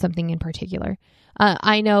vote on something in particular.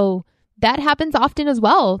 I know that happens often as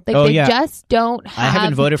well. Like they just don't have... I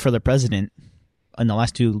haven't voted for the president in the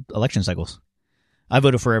last 2 election cycles. I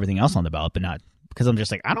voted for everything else on the ballot, but not because I'm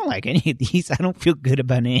just like, I don't like any of these. I don't feel good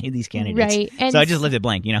about any of these candidates. Right. And so I just left it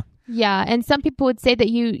blank, Yeah, and some people would say that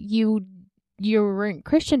you weren't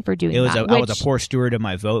Christian for doing that. I was a poor steward of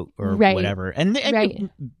my vote or whatever. And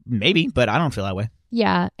maybe, but I don't feel that way.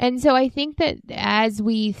 Yeah. And so I think that as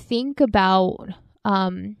we think about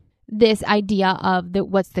this idea of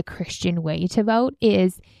what's the Christian way to vote,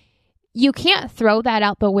 is you can't throw that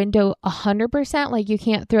out the window 100%. Like you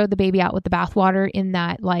can't throw the baby out with the bathwater in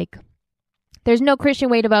that, like, there's no Christian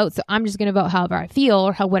way to vote, so I'm just going to vote however I feel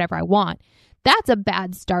or whatever I want. That's a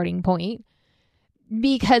bad starting point,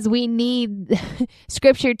 because we need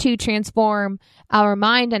Scripture to transform our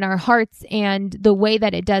mind and our hearts. And the way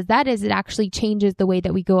that it does that is it actually changes the way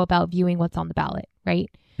that we go about viewing what's on the ballot, right?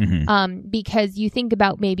 Mm-hmm. Because you think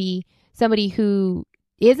about maybe somebody who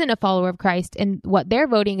isn't a follower of Christ and what they're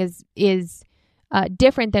voting is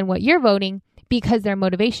different than what you're voting, because their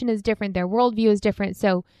motivation is different, their worldview is different.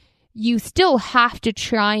 So you still have to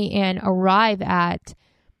try and arrive at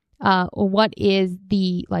what is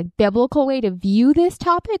the biblical way to view this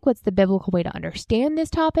topic? What's the biblical way to understand this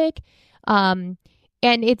topic? And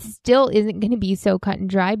it still isn't going to be so cut and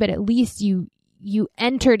dry, but at least you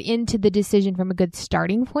entered into the decision from a good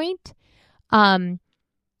starting point.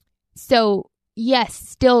 So yes,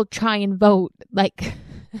 still try and vote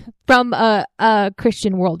from a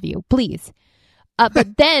Christian worldview, please.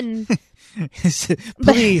 But then,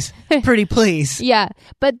 please, pretty please. Yeah,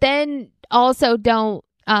 but then also don't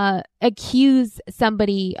accuse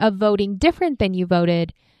somebody of voting different than you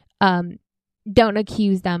voted. Don't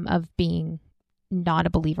accuse them of being not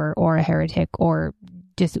a believer or a heretic or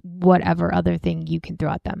just whatever other thing you can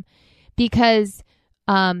throw at them, because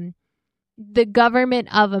the government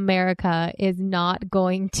of America is not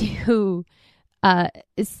going to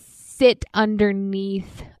sit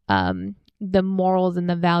underneath the morals and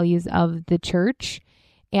the values of the church.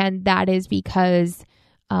 And that is because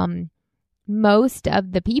most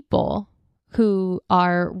of the people who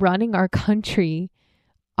are running our country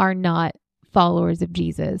are not followers of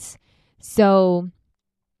Jesus. So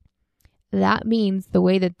that means the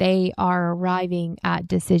way that they are arriving at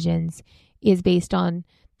decisions is based on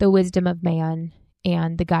the wisdom of man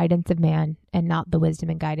and the guidance of man, and not the wisdom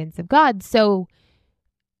and guidance of God. So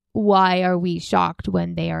why are we shocked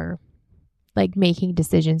when they are making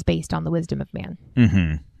decisions based on the wisdom of man?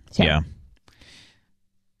 Mm-hmm. So. Yeah.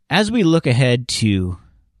 As we look ahead to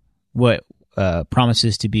what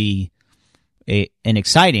promises to be an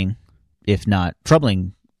exciting, if not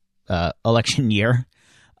troubling, election year,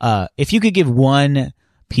 if you could give one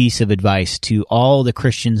piece of advice to all the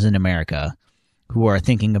Christians in America who are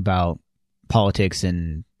thinking about politics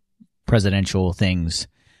and presidential things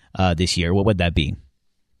this year, what would that be?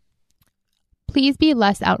 Please be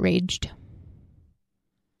less outraged.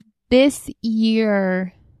 This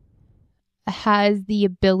year has the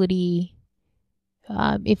ability,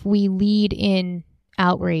 if we lead in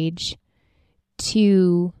outrage,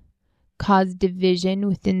 to cause division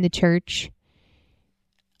within the church,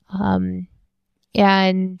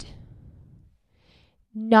 and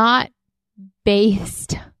not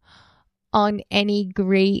based on any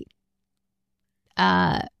great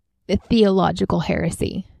theological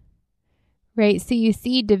heresy, right? So you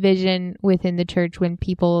see division within the church when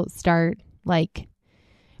people start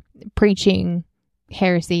preaching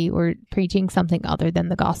heresy or preaching something other than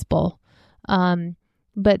the gospel.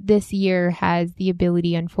 But this year has the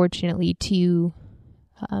ability, unfortunately, to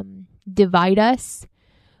divide us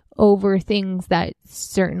over things that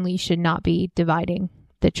certainly should not be dividing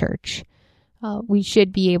the church. We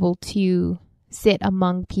should be able to sit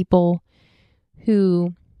among people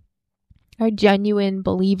who are genuine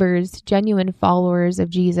believers, genuine followers of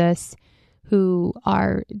Jesus, who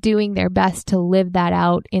are doing their best to live that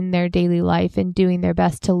out in their daily life and doing their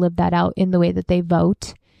best to live that out in the way that they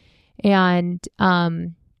vote. And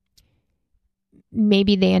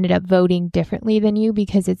maybe they ended up voting differently than you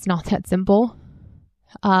because it's not that simple.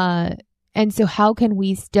 And so how can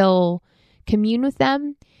we still commune with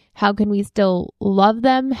them? How can we still love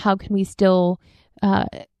them? How can we still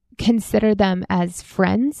consider them as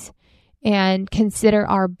friends and consider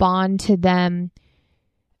our bond to them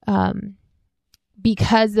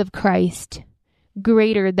because of Christ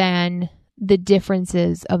greater than the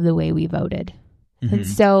differences of the way we voted? Mm-hmm. And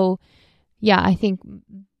so, yeah, I think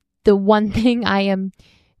the one thing I am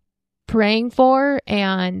praying for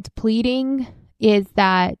and pleading is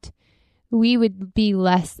that we would be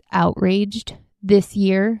less outraged this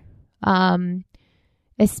year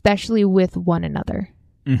especially with one another.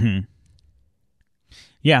 Mm-hmm.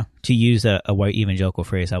 Yeah, to use a white evangelical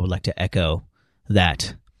phrase, I would like to echo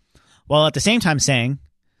that. While at the same time saying,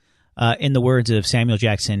 in the words of Samuel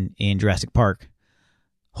Jackson in Jurassic Park,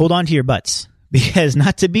 hold on to your butts. Because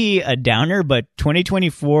not to be a downer, but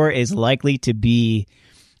 2024 is likely to be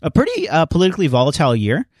a pretty politically volatile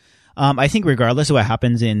year. I think regardless of what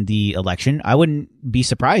happens in the election, I wouldn't be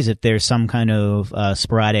surprised if there's some kind of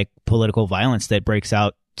sporadic political violence that breaks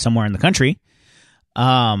out somewhere in the country.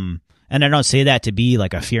 And I don't say that to be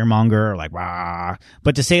like a fearmonger, like, rah,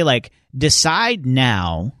 but to say like, decide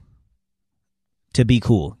now to be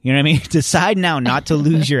cool. You know what I mean? Decide now not to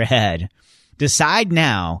lose your head. Decide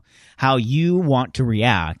now how you want to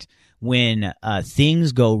react when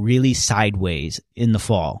things go really sideways in the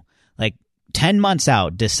fall. Like 10 months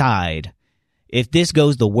out, decide if this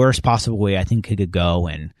goes the worst possible way I think it could go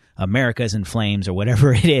and America's in flames or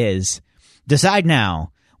whatever it is. Decide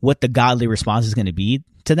now what the godly response is going to be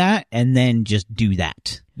to that, and then just do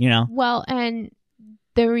that, you know? Well, and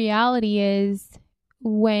the reality is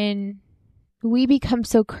when we become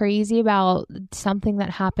so crazy about something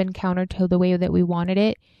that happened counter to the way that we wanted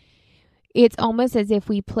it, it's almost as if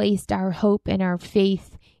we placed our hope and our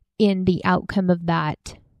faith in the outcome of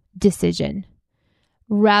that decision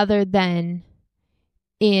rather than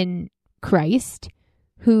in Christ,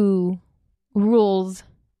 who rules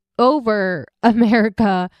over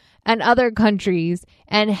America and other countries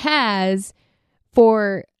and has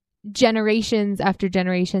for generations after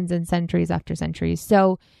generations and centuries after centuries.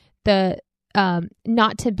 So the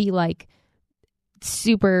not to be like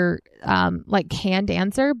super like canned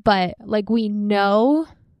answer, but like we know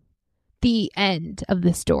the end of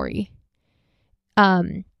the story,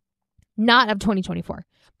 not of 2024,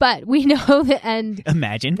 but we know the end.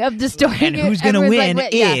 Imagine of the story, and who's gonna win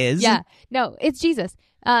like, is no, it's Jesus.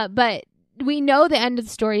 But we know the end of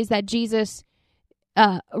the story is that Jesus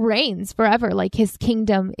reigns forever. Like his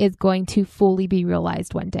kingdom is going to fully be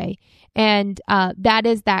realized one day, and that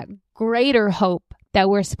is that greater hope that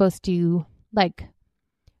we're supposed to like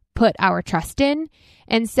put our trust in.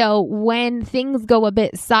 And so when things go a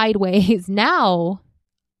bit sideways now,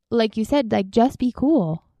 like you said, like just be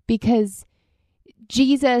cool, because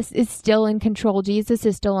Jesus is still in control. Jesus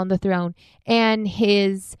is still on the throne, and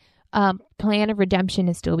his plan of redemption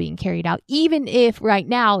is still being carried out, even if right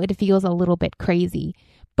now it feels a little bit crazy.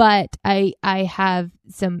 But I have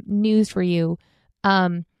some news for you.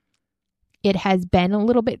 It has been a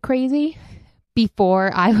little bit crazy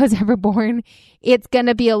before I was ever born. It's going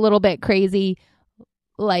to be a little bit crazy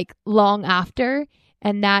like long after,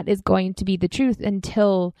 and that is going to be the truth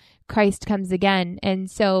until Christ comes again. And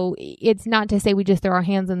so it's not to say we just throw our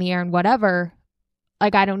hands in the air and whatever.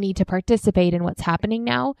 Like, I don't need to participate in what's happening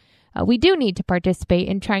now. We do need to participate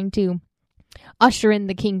in trying to usher in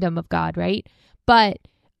the kingdom of God, right? But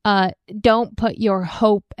don't put your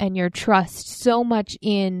hope and your trust so much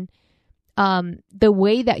in the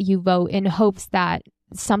way that you vote in hopes that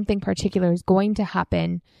something particular is going to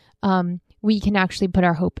happen. We can actually put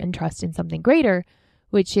our hope and trust in something greater,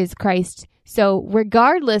 which is Christ. So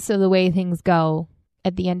regardless of the way things go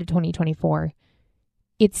at the end of 2024,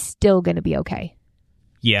 it's still going to be okay.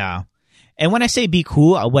 Yeah. And when I say be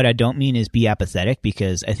cool, what I don't mean is be apathetic,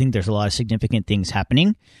 because I think there's a lot of significant things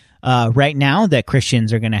happening right now that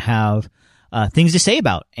Christians are going to have things to say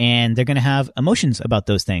about, and they're going to have emotions about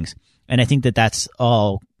those things. And I think that that's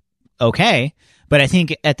all okay. But I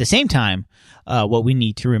think at the same time, what we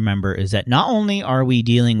need to remember is that not only are we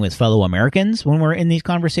dealing with fellow Americans when we're in these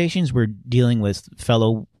conversations, we're dealing with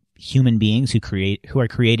fellow human beings who are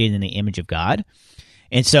created in the image of God.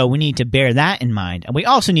 And so we need to bear that in mind. And we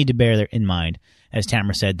also need to bear in mind, as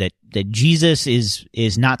Tamara said, that Jesus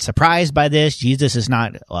is not surprised by this. Jesus is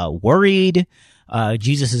not worried.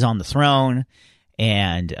 Jesus is on the throne.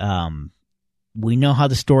 And we know how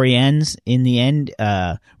the story ends in the end,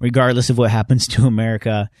 regardless of what happens to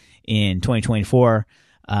America in 2024.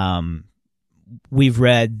 We've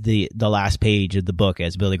read the last page of the book,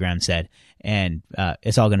 as Billy Graham said, and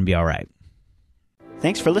it's all going to be all right.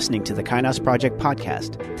 Thanks for listening to the Kainos Project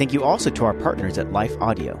podcast. Thank you also to our partners at Life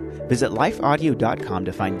Audio. Visit lifeaudio.com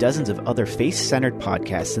to find dozens of other faith-centered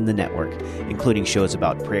podcasts in the network, including shows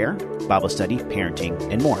about prayer, Bible study, parenting,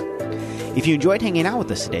 and more. If you enjoyed hanging out with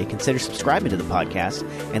us today, consider subscribing to the podcast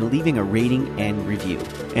and leaving a rating and review.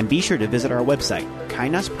 And be sure to visit our website,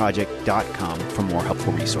 kainosproject.com, for more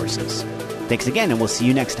helpful resources. Thanks again, and we'll see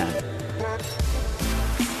you next time.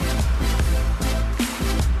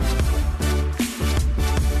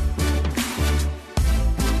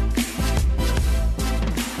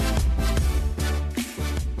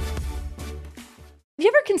 Have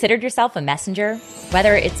you considered yourself a messenger?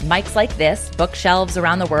 Whether it's mics like this, bookshelves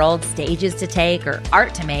around the world, stages to take, or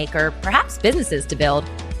art to make, or perhaps businesses to build,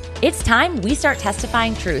 it's time we start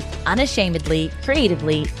testifying truth unashamedly,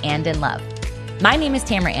 creatively, and in love. My name is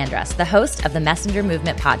Tamara Andrus, the host of the Messenger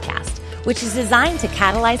Movement podcast, which is designed to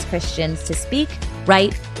catalyze Christians to speak,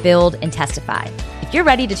 write, build, and testify. If you're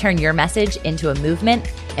ready to turn your message into a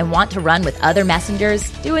movement and want to run with other messengers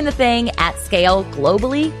doing the thing at scale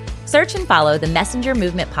globally, search and follow the Messenger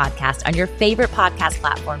Movement podcast on your favorite podcast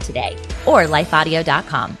platform today or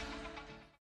lifeaudio.com.